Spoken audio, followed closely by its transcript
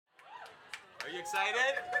Are you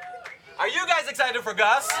excited? Are you guys excited for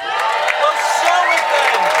Gus? Well, show it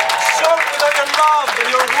then! Show it with all your love and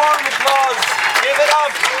your warm applause. Give it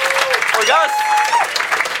up for Gus!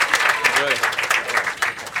 Enjoy.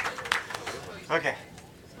 Okay.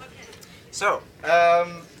 So,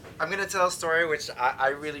 I'm going to tell a story which I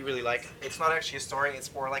really, really like. It's not actually a story,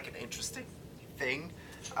 it's more like an interesting thing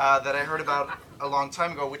that I heard about a long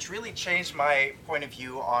time ago, which really changed my point of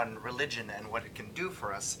view on religion and what it can do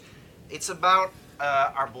for us. It's about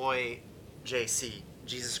our boy JC,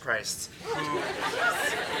 Jesus Christ,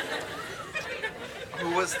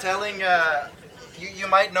 who was telling, you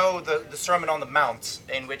might know the Sermon on the Mount,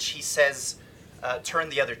 in which he says, turn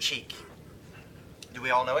the other cheek. Do we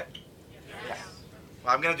all know it? Yeah.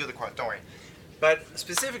 Well, I'm going to do the quote, don't worry. But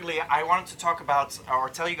specifically, I wanted to talk about, or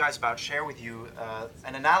tell you guys about, share with you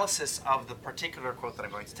an analysis of the particular quote that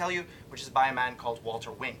I'm going to tell you, which is by a man called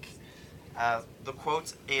Walter Wink. The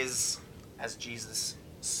quote is, as Jesus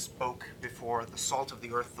spoke before the salt of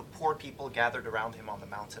the earth, the poor people gathered around him on the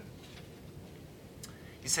mountain.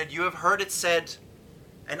 He said, "You have heard it said,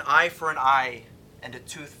 an eye for an eye and a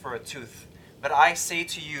tooth for a tooth. But I say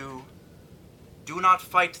to you, do not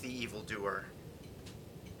fight the evildoer.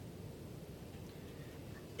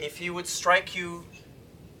 If he would strike you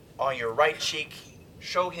on your right cheek,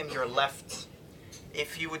 show him your left.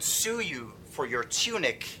 If he would sue you for your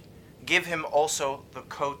tunic, give him also the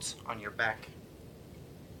coat on your back.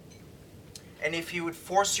 And if he would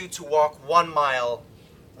force you to walk 1 mile,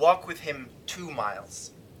 walk with him 2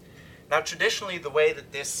 miles." Now, traditionally, the way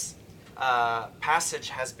that this passage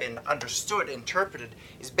has been understood, interpreted,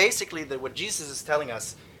 is basically that what Jesus is telling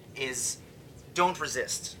us is don't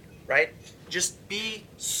resist, right? Just be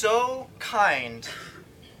so kind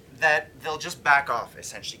that they'll just back off,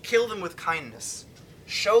 essentially. Kill them with kindness.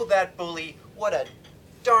 Show that bully what a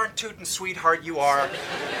darn tootin' sweetheart you are,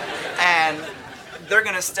 and they're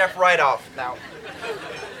going to step right off. Now,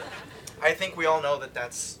 I think we all know that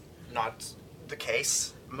that's not the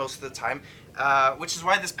case most of the time, which is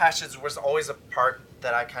why this passage was always a part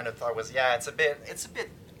that I kind of thought was, yeah, it's a bit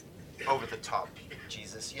over the top,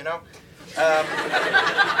 Jesus, you know?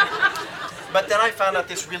 But then I found out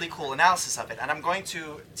this really cool analysis of it, and I'm going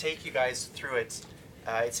to take you guys through it.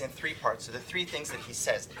 It's in 3 parts, so the 3 things that he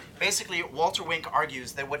says. Basically, Walter Wink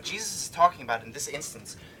argues that what Jesus is talking about in this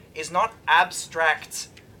instance is not abstract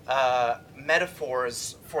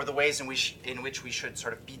metaphors for the ways in which we should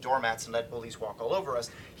sort of be doormats and let bullies walk all over us.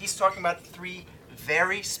 He's talking about 3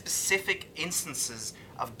 very specific instances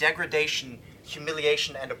of degradation,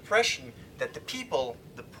 humiliation, and oppression that the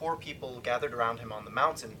poor people gathered around him on the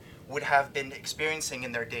mountain, would have been experiencing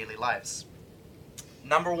in their daily lives.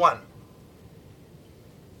 Number 1,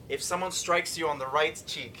 if someone strikes you on the right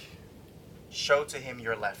cheek, show to him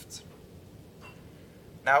your left.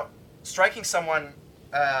 Now, striking someone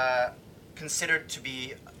considered to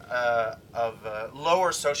be of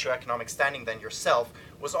lower socioeconomic standing than yourself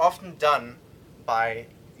was often done by,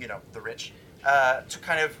 the rich, to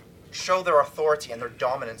kind of show their authority and their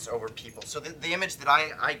dominance over people. So the image that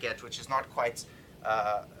I get, which is not quite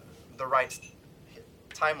the right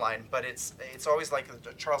timeline, but it's always like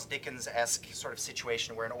a Charles Dickens-esque sort of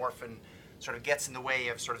situation where an orphan sort of gets in the way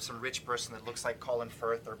of sort of some rich person that looks like Colin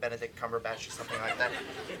Firth or Benedict Cumberbatch or something like that,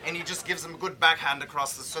 and he just gives him a good backhand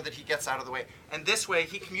across so that he gets out of the way. And this way,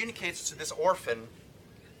 he communicates to this orphan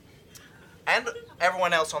and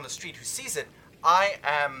everyone else on the street who sees it, I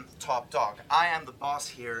am top dog. I am the boss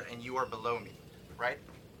here, and you are below me, right?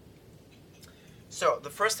 So the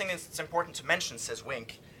first thing that's important to mention, says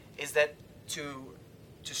Wink, is that to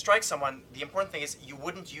strike someone, the important thing is you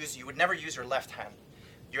would never use your left hand.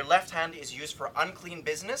 Your left hand is used for unclean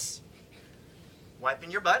business, wiping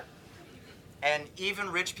your butt, and even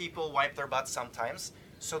rich people wipe their butts sometimes,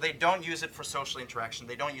 so they don't use it for social interaction.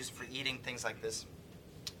 They don't use it for eating, things like this.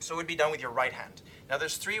 So it would be done with your right hand. Now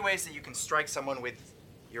there's 3 ways that you can strike someone with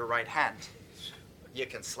your right hand. You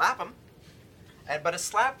can slap them, but a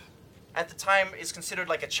slap at the time is considered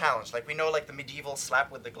like a challenge. Like we know, like the medieval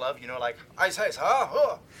slap with the glove, like ice,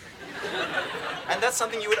 ha. And that's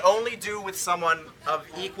something you would only do with someone of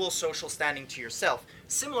equal social standing to yourself.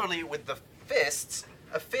 Similarly with the fists,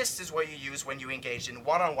 a fist is what you use when you engage in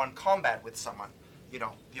one-on-one combat with someone.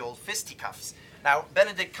 The old fisticuffs. Now,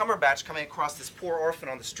 Benedict Cumberbatch coming across this poor orphan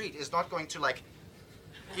on the street is not going to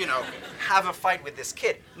have a fight with this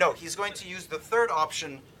kid. No, he's going to use the 3rd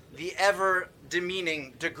option, the ever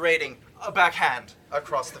demeaning, degrading, a backhand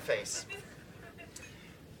across the face.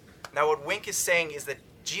 Now what Wink is saying is that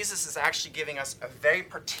Jesus is actually giving us a very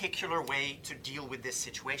particular way to deal with this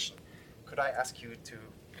situation. Could I ask you to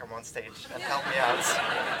come on stage and help me out?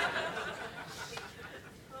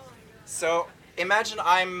 So imagine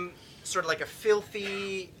I'm sort of like a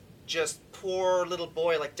filthy, just poor little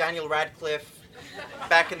boy like Daniel Radcliffe,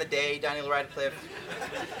 back in the day, Daniel Radcliffe,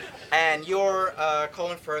 and you're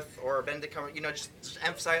Colin Firth or Benedict Cumberbatch, just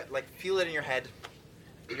emphasize, like feel it in your head.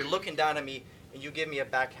 You're looking down at me and you give me a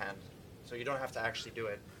backhand, so you don't have to actually do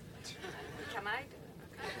it. Can I?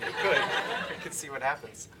 You could. You could see what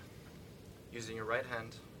happens. Using your right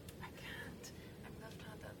hand. I can't. I'm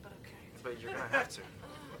left-handed, but okay. But you're gonna have to.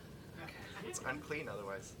 Okay. It's unclean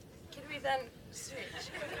otherwise. Can we then switch?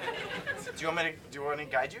 Do you want me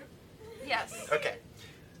to guide you? Yes. Okay.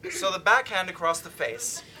 So the backhand across the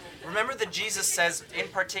face. Remember that Jesus says, in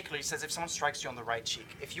particular, he says if someone strikes you on the right cheek,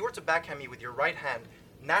 if you were to backhand me with your right hand,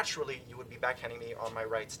 naturally you would be backhanding me on my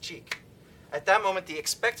right cheek. At that moment, the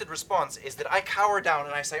expected response is that I cower down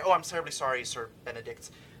and I say, oh, I'm terribly sorry, Sir Benedict.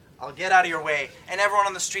 I'll get out of your way. And everyone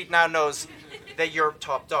on the street now knows that you're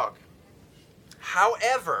top dog.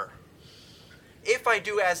 However, if I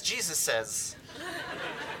do as Jesus says,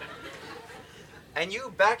 and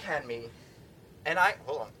you backhand me, and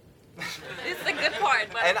hold on. This is the good part.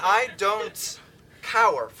 But And I don't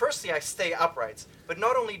cower. Firstly, I stay upright. But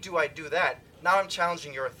not only do I do that, now I'm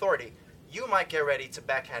challenging your authority. You might get ready to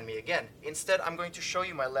backhand me again. Instead, I'm going to show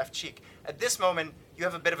you my left cheek. At this moment, you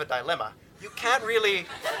have a bit of a dilemma. You can't really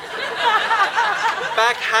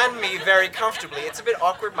backhand me very comfortably. It's a bit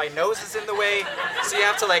awkward. My nose is in the way. So you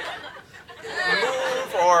have to like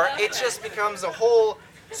move, or it just becomes a whole...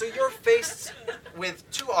 So you're faced with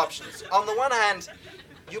two options. On the one hand,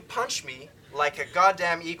 you punch me like a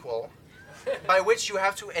goddamn equal, by which you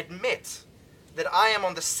have to admit that I am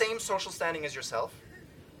on the same social standing as yourself,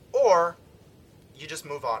 or you just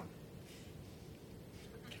move on.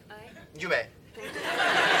 I... You may.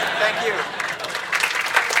 Thank you.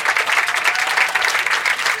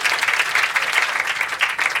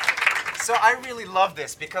 So I really love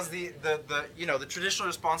this because the traditional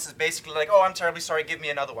response is basically like, oh, I'm terribly sorry, give me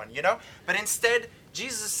another one, you know? But instead,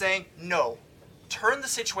 Jesus is saying, no, turn the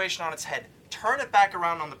situation on its head, turn it back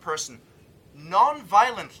around on the person,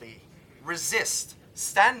 non-violently resist,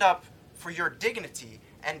 stand up for your dignity,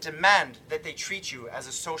 and demand that they treat you as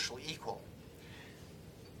a social equal.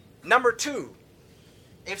 Number 2,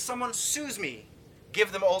 if someone sues me,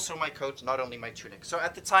 give them also my coat, not only my tunic. So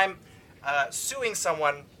at the time, suing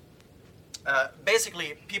someone,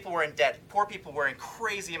 basically people were in debt. Poor people were in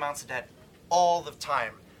crazy amounts of debt all the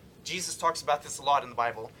time. Jesus talks about this a lot in the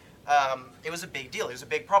Bible. It was a big deal. It was a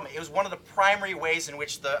big problem. It was one of the primary ways in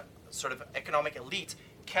which the sort of economic elite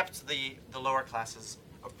kept the lower classes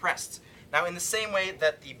oppressed. Now, in the same way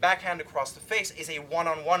that the backhand across the face is a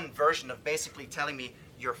one-on-one version of basically telling me,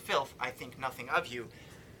 you're filth, I think nothing of you,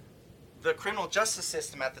 the criminal justice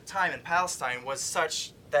system at the time in Palestine was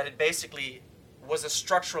such that it basically was a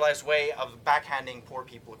structuralized way of backhanding poor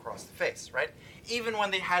people across the face, right? Even when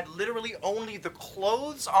they had literally only the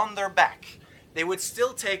clothes on their back, they would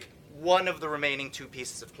still take one of the remaining 2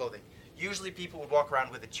 pieces of clothing. Usually people would walk around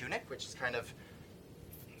with a tunic, which is kind of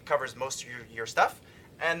covers most of your stuff,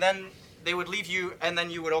 and then they would leave you, and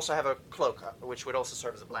then you would also have a cloak, which would also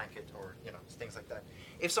serve as a blanket, or things like that.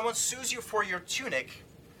 If someone sues you for your tunic,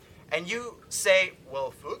 and you say,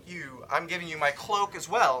 well, fuck you, I'm giving you my cloak as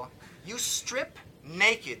well, you strip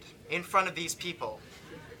naked in front of these people.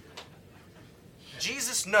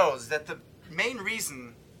 Jesus knows that the main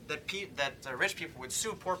reason that rich people would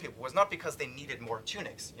sue poor people was not because they needed more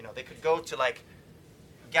tunics. They could go to like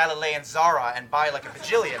Galilean Zara and buy like a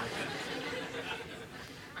bajillion.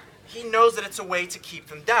 He knows that it's a way to keep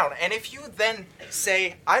them down. And if you then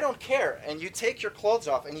say, I don't care, and you take your clothes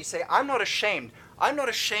off and you say, I'm not ashamed. I'm not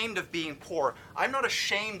ashamed of being poor. I'm not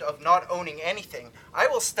ashamed of not owning anything. I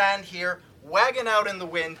will stand here, wagging out in the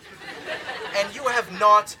wind, and you have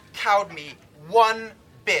not cowed me one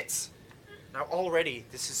bit. Now already,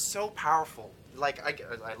 this is so powerful. Like, I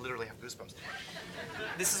literally have goosebumps.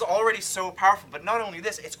 This is already so powerful, but not only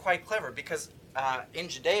this, it's quite clever, because in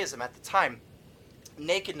Judaism at the time,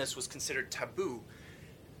 nakedness was considered taboo.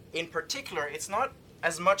 In particular, it's not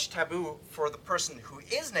as much taboo for the person who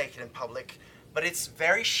is naked in public, but it's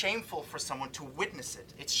very shameful for someone to witness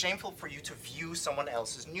it. It's shameful for you to view someone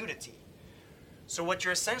else's nudity. So what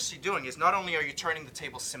you're essentially doing is not only are you turning the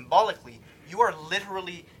table symbolically, you are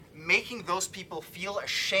literally making those people feel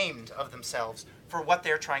ashamed of themselves for what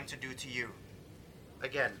they're trying to do to you.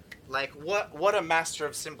 Again, like what a master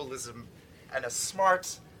of symbolism and a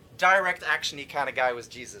smart, direct action-y kind of guy was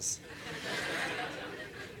Jesus.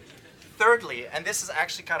 Thirdly, and this is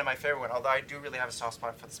actually kind of my favorite one, although I do really have a soft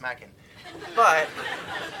spot for the smacking, but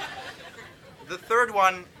the third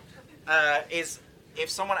one is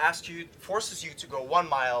if someone forces you to go 1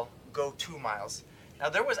 mile, go 2 miles. Now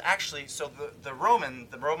there was actually, so the Roman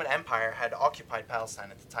Empire had occupied Palestine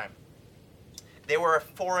at the time. They were a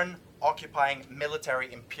foreign occupying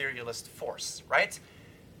military imperialist force, right?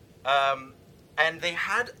 And they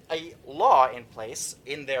had a law in place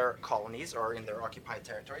in their colonies or in their occupied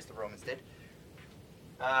territories, the Romans did,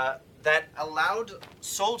 that allowed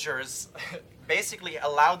soldiers, basically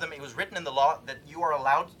allowed them, it was written in the law that you are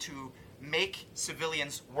allowed to make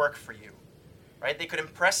civilians work for you, right? They could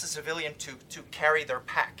impress a civilian to carry their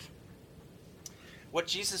pack. What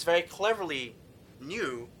Jesus very cleverly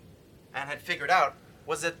knew and had figured out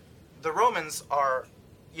was that the Romans are,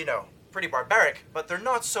 pretty barbaric, but they're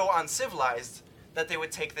not so uncivilized that they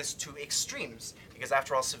would take this to extremes, because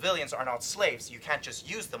after all, civilians are not slaves. You can't just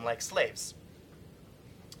use them like slaves.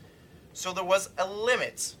 So there was a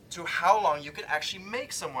limit to how long you could actually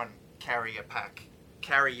make someone carry your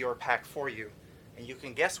pack for you. And you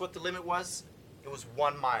can guess what the limit was? It was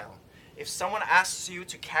 1 mile. If someone asks you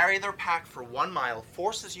to carry their pack for 1 mile,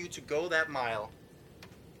 forces you to go that mile,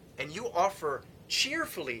 and you offer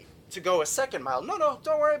cheerfully to go a second mile, no,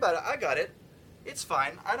 don't worry about it, I got it. It's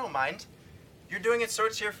fine, I don't mind. You're doing it so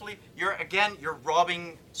cheerfully, you're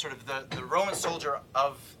robbing sort of the Roman soldier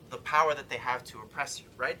of the power that they have to oppress you,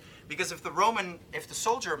 right? Because if the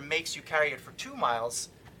soldier makes you carry it for 2 miles,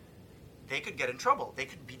 they could get in trouble. They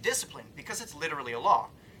could be disciplined because it's literally a law.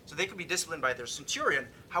 So they could be disciplined by their centurion.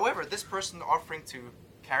 However, this person offering to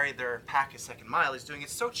carry their pack a second mile is doing it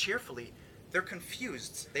so cheerfully, they're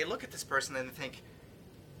confused. They look at this person and they think,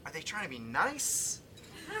 are they trying to be nice?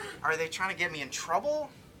 Are they trying to get me in trouble?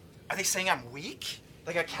 Are they saying I'm weak?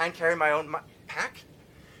 Like I can't carry my own pack?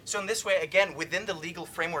 So in this way, again, within the legal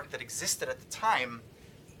framework that existed at the time,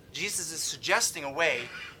 Jesus is suggesting a way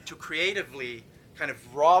to creatively kind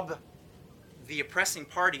of rob the oppressing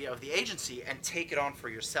party of the agency and take it on for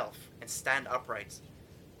yourself and stand upright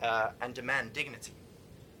and demand dignity.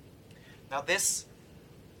 Now this,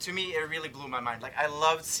 to me, it really blew my mind. Like I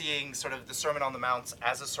loved seeing sort of the Sermon on the Mount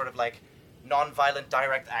as a sort of like non-violent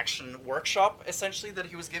direct action workshop, essentially, that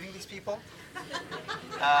he was giving these people.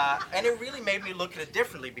 And it really made me look at it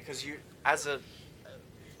differently because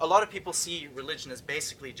a lot of people see religion as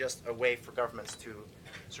basically just a way for governments to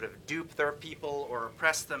sort of dupe their people or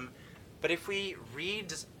oppress them. But if we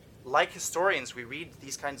read, like historians, we read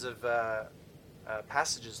these kinds of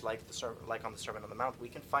passages like on the Sermon on the Mount, we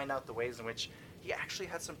can find out the ways in which he actually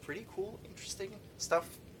had some pretty cool, interesting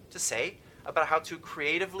stuff to say about how to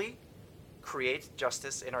creatively create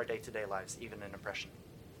justice in our day-to-day lives, even in oppression.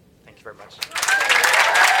 Thank you very much.